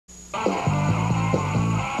Hi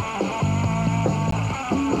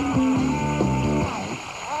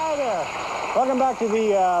there. Welcome back to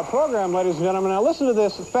the program, ladies and gentlemen. Now listen to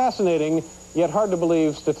this fascinating, yet hard to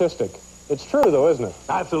believe statistic. It's true, though, isn't it?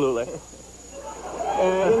 Absolutely.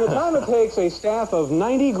 In the time it takes a staff of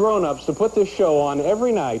 90 grown-ups to put this show on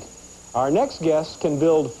every night, our next guest can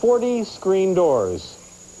build 40 screen doors.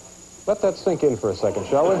 Let that sink in for a second,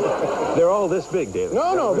 shall we? They're all this big, David.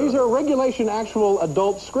 No, these are regulation actual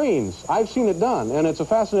adult screens. I've seen it done, and it's a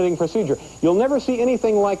fascinating procedure. You'll never see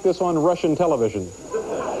anything like this on Russian television.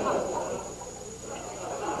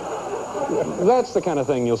 That's the kind of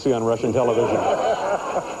thing you'll see on Russian television.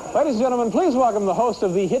 Ladies and gentlemen, please welcome the host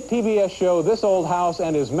of the hit PBS show, This Old House,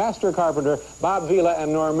 and his master carpenter, Bob Vila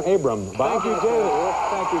and Norm Abram. Bob? Thank you, David.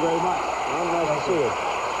 Thank you very much. Nice to see you.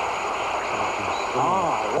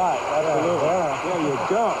 Oh, right. Absolutely. There you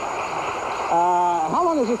go. How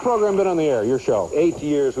long has this program been on the air, your show? 8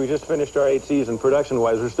 years. We just finished our 8th season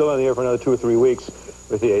production-wise. We're still on the air for another 2 or 3 weeks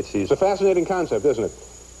with the 8th It's season. a fascinating concept, isn't it?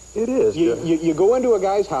 It is. You go into a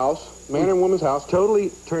guy's house, man and woman's house.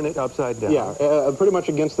 Totally turn it upside down. Yeah, pretty much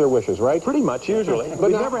against their wishes, right? Pretty much, usually. But We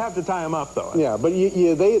now- never have to tie them up, though. Yeah, but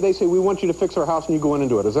they say, we want you to fix our house, and you go in and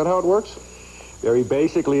do it. Is that how it works? Very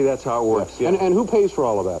basically, that's how it works. Yeah. And who pays for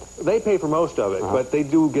all of that? They pay for most of it, but they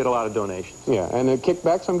do get a lot of donations. Yeah, and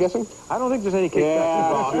kickbacks, I'm guessing? I don't think there's any kickbacks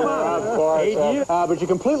involved. sure, Come on. of course. 8 years. But you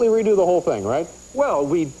completely redo the whole thing, right? Well,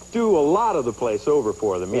 we do a lot of the place over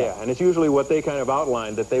for them, yeah. And it's usually what they kind of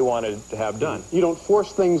outlined that they wanted to have done. You don't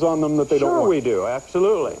force things on them that they don't want. Sure we do,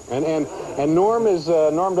 absolutely. And Norm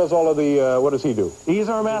does all of the, what does he do? He's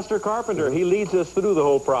our master carpenter. He leads us through the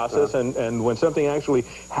whole process, and when something actually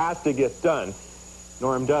has to get done,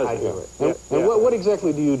 Norm does it. And what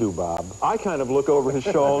exactly do you do, Bob? I kind of look over his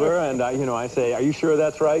shoulder, and I say, "Are you sure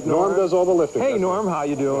that's right, Norm?" Norm does all the lifting. Hey, Norm, how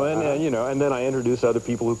you doing? And then I introduce other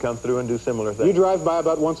people who come through and do similar things. You drive by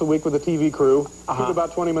about once a week with a TV crew, shoot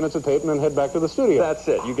about 20 minutes of tape, and then head back to the studio. That's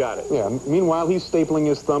it. You got it. Yeah. Meanwhile, he's stapling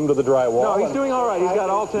his thumb to the drywall. No, he's doing all right. He's got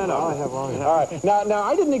all 10 of them. All right. Now,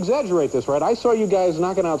 I didn't exaggerate this, right? I saw you guys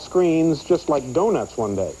knocking out screens just like donuts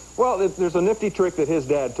one day. Well, there's a nifty trick that his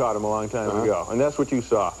dad taught him a long time ago, and that's what you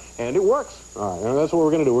saw. And it works. All right, and that's what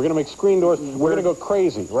we're going to do. We're going to make screen doors. We're going to go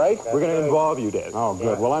crazy, right? We're going to involve you, Dad. Oh,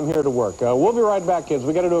 good. Well, I'm here to work. We'll be right back, kids.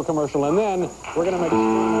 We got to do a commercial, and then we're going to make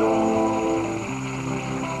screen doors.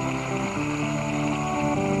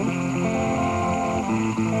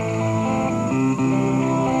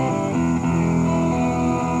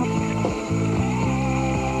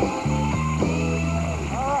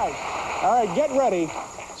 All right, get ready.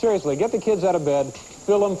 Seriously, get the kids out of bed,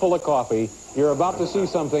 fill them full of coffee. You're about to see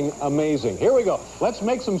something amazing. Here we go. Let's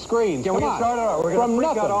make some screens. Can we get started? We're From freak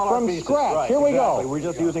nothing, out all our from pieces. scratch. Right, Here we exactly. go. We're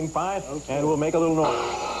just using pine, and we'll make a little noise.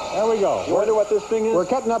 There we go. You wonder what this thing is? We're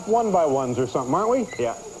cutting up 1x1s or something, aren't we?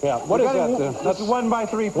 Yeah. Yeah. What is that? That's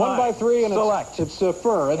 1x3 pine. 1x3 and Select. it's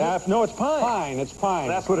fur, isn't it? No, it's pine. Pine. It's pine.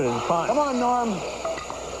 That's what it is, pine. Come on, Norm.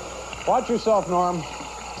 Watch yourself, Norm.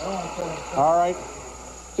 All right.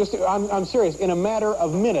 I'm serious. In a matter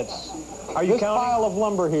of minutes, Are you this counting? pile of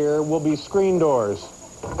lumber here will be screen doors.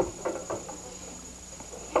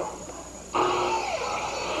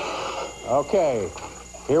 Okay.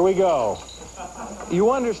 Here we go.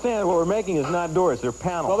 You understand what we're making is not doors, they're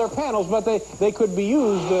panels. Well, they're panels, but they could be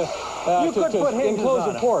used you could put to hinges enclose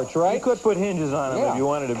on a porch, right? You could put hinges on them Yeah. if you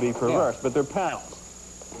wanted to be perverse, but they're panels.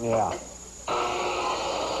 Yeah. All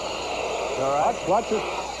right. Watch it.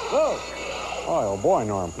 Whoa. Oh, boy,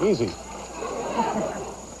 Norm. Easy.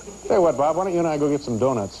 Tell you what, Bob, why don't you and I go get some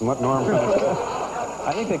donuts and let Norm finish it?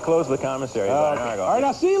 I think they closed the commissary. All right,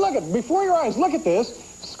 now see, look at, before your eyes, look at this.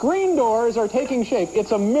 Screen doors are taking shape.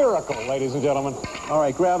 It's a miracle, ladies and gentlemen. All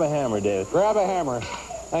right, grab a hammer, David. Grab a hammer.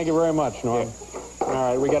 Thank you very much, Norm. Yeah. All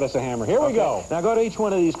right, we got us a hammer. Here we go. Now go to each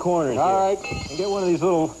one of these corners All here, right. and get one of these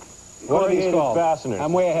little What are these corrugated called? fasteners.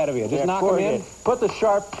 I'm way ahead of you. Just knock them in. Put the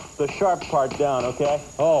sharp part down, okay?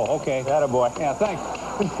 Oh, okay. Attaboy. Yeah, thanks.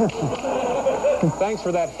 Thanks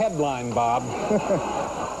for that headline, Bob.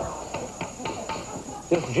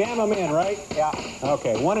 Just jam them in, right? Yeah.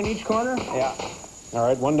 Okay, one in each corner? Yeah. All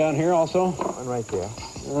right, one down here also? One right there.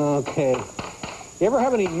 Okay. You ever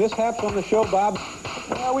have any mishaps on the show, Bob?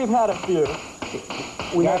 Yeah, we've had a few.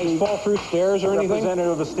 We guys fall through stairs or anything?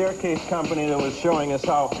 Representative of the staircase company that was showing us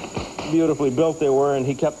how beautifully built they were, and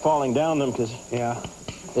he kept falling down them because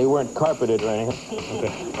they weren't carpeted or anything.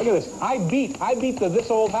 Okay. Look at this. I beat the This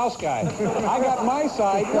Old House guy. I got my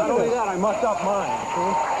side. Not only that, I mucked up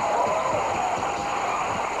mine.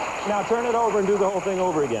 Now turn it over and do the whole thing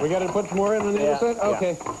over again. We got to put more in on the other side?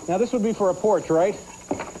 Okay. Yeah. Now this would be for a porch, right?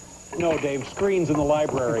 No, Dave. Screens in the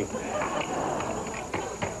library.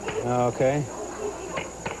 Okay.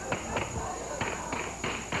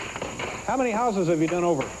 How many houses have you done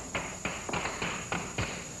over?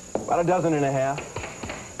 About a dozen and a half.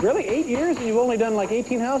 Really? 8 years and you've only done like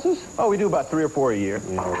 18 houses? Oh, we do about 3 or 4 a year.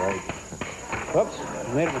 Yeah, right. Whoops,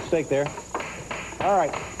 made a mistake there. All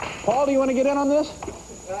right. Paul, do you want to get in on this?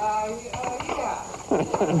 Yeah.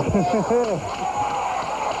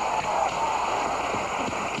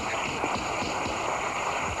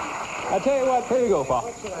 I tell you what. Here you go,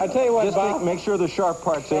 Paul. I tell you what, Just Bob. make sure the sharp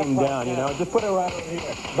part's aimed down, you know. Just put it right over here.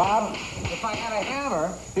 Bob. If I had a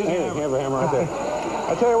hammer... Here's a hammer right there.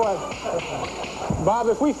 I tell you what. Bob,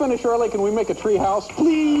 if we finish early, can we make a tree house?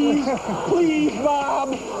 Please. Please, Bob.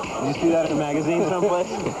 Did you see that in a magazine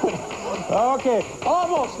someplace? Okay.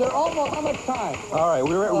 Almost. They're almost. How much time? All right,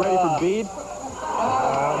 we're ready for bead.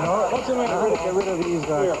 No. What's the matter? Get rid of these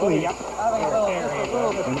cleats.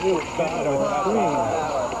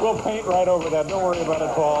 We'll paint right over that. Don't worry about it,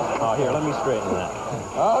 Paul. Oh, here, let me straighten that.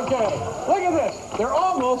 Okay. Look at this. They're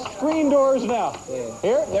almost screen doors now.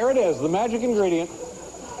 Here, there it is. The magic ingredient.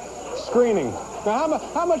 Screening. Now,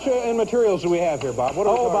 how much in materials do we have here, Bob? What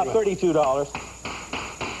are we Oh, about talking $32.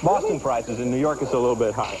 Boston prices. In New York, it's a little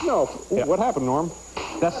bit higher. No. Yeah. What happened, Norm?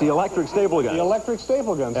 That's the electric staple gun. The electric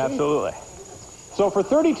staple gun. See? Absolutely. So for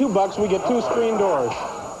 $32, we get 2 screen doors.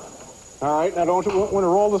 All right. Now, don't you want to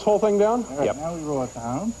roll this whole thing down? All right, Yep. now we roll it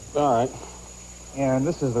down. All right. And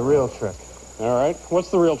this is the real trick. All right. What's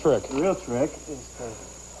the real trick? The real trick is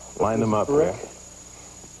to Line them up brick here.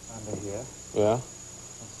 under here Yeah. and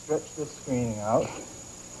stretch this screening out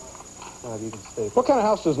so that you can stay. What kind of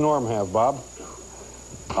house does Norm have, Bob?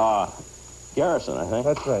 Garrison, I think.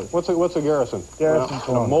 That's right. What's a garrison? Garrison's A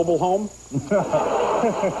home. mobile home?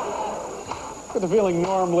 I get the feeling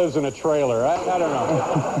Norm lives in a trailer. I don't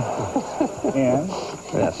know. And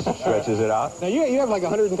Yes, stretches it out. Now, you have like a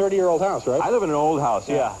 130-year-old house, right? I live in an old house,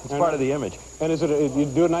 yeah. It's part of the image. And you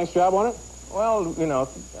do a nice job on it? Well, you know,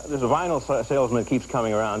 there's a vinyl salesman that keeps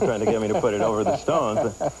coming around trying to get me to put it over the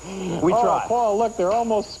stones. We try. Oh, Paul, look, they're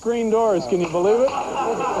almost screen doors. Can you believe it? Yeah.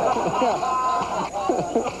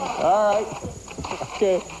 All right.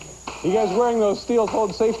 Okay. You guys wearing those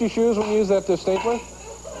steel-toed safety shoes when you use that stapler?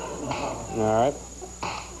 All right.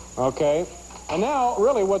 Okay. And now,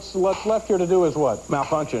 really, what's left here to do is what?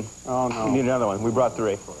 Malfunction. Oh, no. We need another one. We brought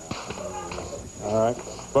 3. All right.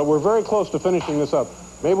 But we're very close to finishing this up.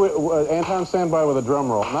 Maybe Anton, stand by with a drum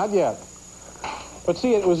roll. Not yet. But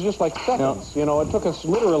see, it was just like seconds. No. You know, it took us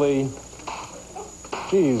literally,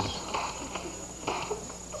 geez,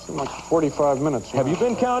 like 45 minutes. Have you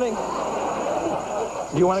been counting?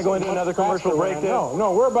 Do you want to go into another commercial break there?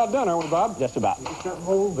 No, we're about done, aren't we, Bob? Just about. you've got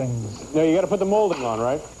moldings. No, you got to put the molding on,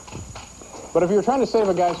 right? But if you were trying to save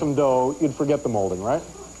a guy some dough, you'd forget the molding, right?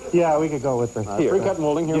 Yeah, we could go with the Pre-cut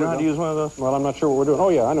molding. Here You we know how go. to use one of those? Well, I'm not sure what we're doing. Oh,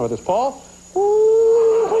 yeah, I know this. Paul?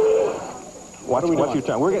 What's your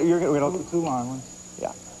time? You're going to... 2 long ones.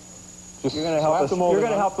 Yeah. Just You're going to help slap us. the molding You're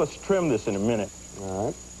going to on. help us trim this in a minute. All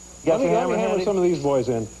right. Got Let your me hammer handy? some of these boys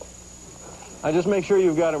in. I just make sure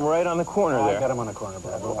you've got them right on the corner I there. got them on the corner,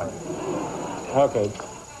 Bob. Okay.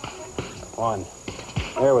 1.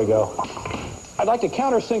 There we go. I'd like to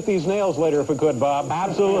countersink these nails later if we could, Bob.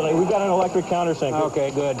 Absolutely. We've got an electric countersink. Okay,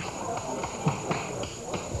 good.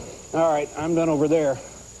 All right, I'm done over there.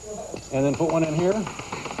 And then put one in here.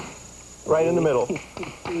 Right in the middle.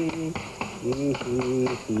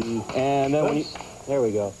 And then There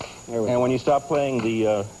we go. There we go. when you stop playing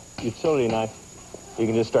the utility knife, you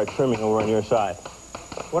can just start trimming over on your side.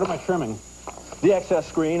 What am I trimming? The excess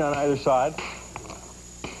screen on either side.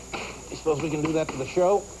 You suppose we can do that to the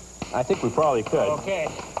show? I think we probably could. Okay.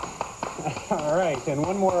 All right, and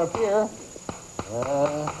one more up here.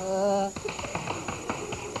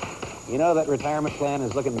 You know, that retirement plan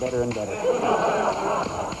is looking better and better.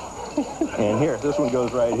 And here, this one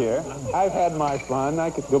goes right here. I've had my fun. I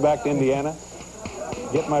could go back to Indiana,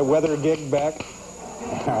 get my weather gig back.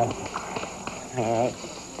 All right. All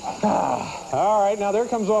right. All right, now there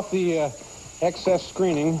comes off the excess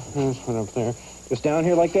screening. There's one up there. Just down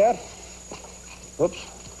here like that. Whoops.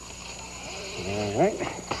 All right.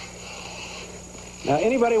 Now,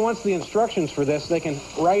 anybody wants the instructions for this, they can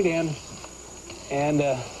write in, and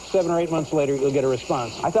 7 or 8 months later, you'll get a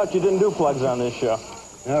response. I thought you didn't do plugs on this show.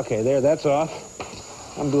 Okay, there, that's off.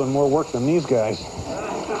 I'm doing more work than these guys.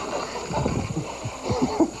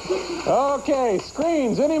 Okay,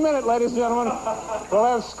 screens. Any minute, ladies and gentlemen. We'll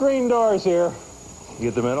have screen doors here. You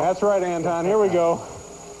get the middle? That's right, Anton. Here we go.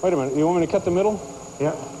 Wait a minute. You want me to cut the middle?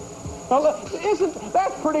 Yeah. Now,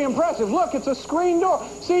 that's pretty impressive. Look, it's a screen door.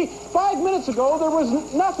 See, 5 minutes ago, there was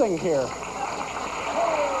nothing here.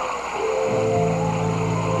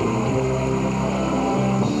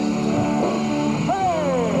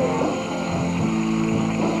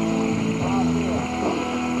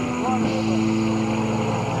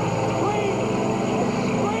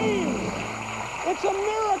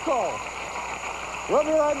 We'll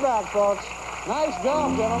be right back, folks. Nice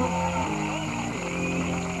job, gentlemen.